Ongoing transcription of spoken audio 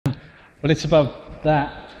But it's about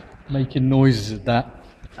that, making noises at that.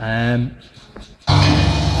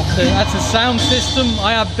 That's a sound system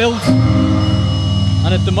I have built,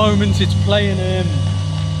 and at the moment it's playing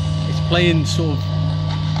sort of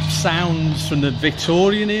sounds from the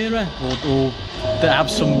Victorian era, or that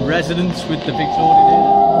have some resonance with the Victorian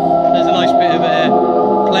era. There's a nice bit of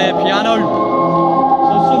player piano.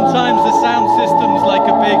 So sometimes the sound system's like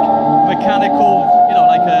a big mechanical, you know,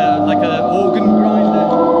 like an organ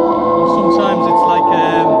grinder. Sometimes it's like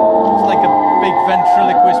a big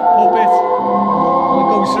ventriloquist puppet. It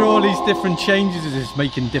goes through all these different changes. It's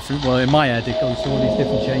making different. Well, in my head, it goes through all these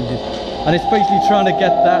different changes, and it's basically trying to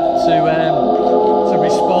get that to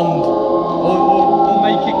respond or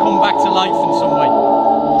make it come back to life in some way.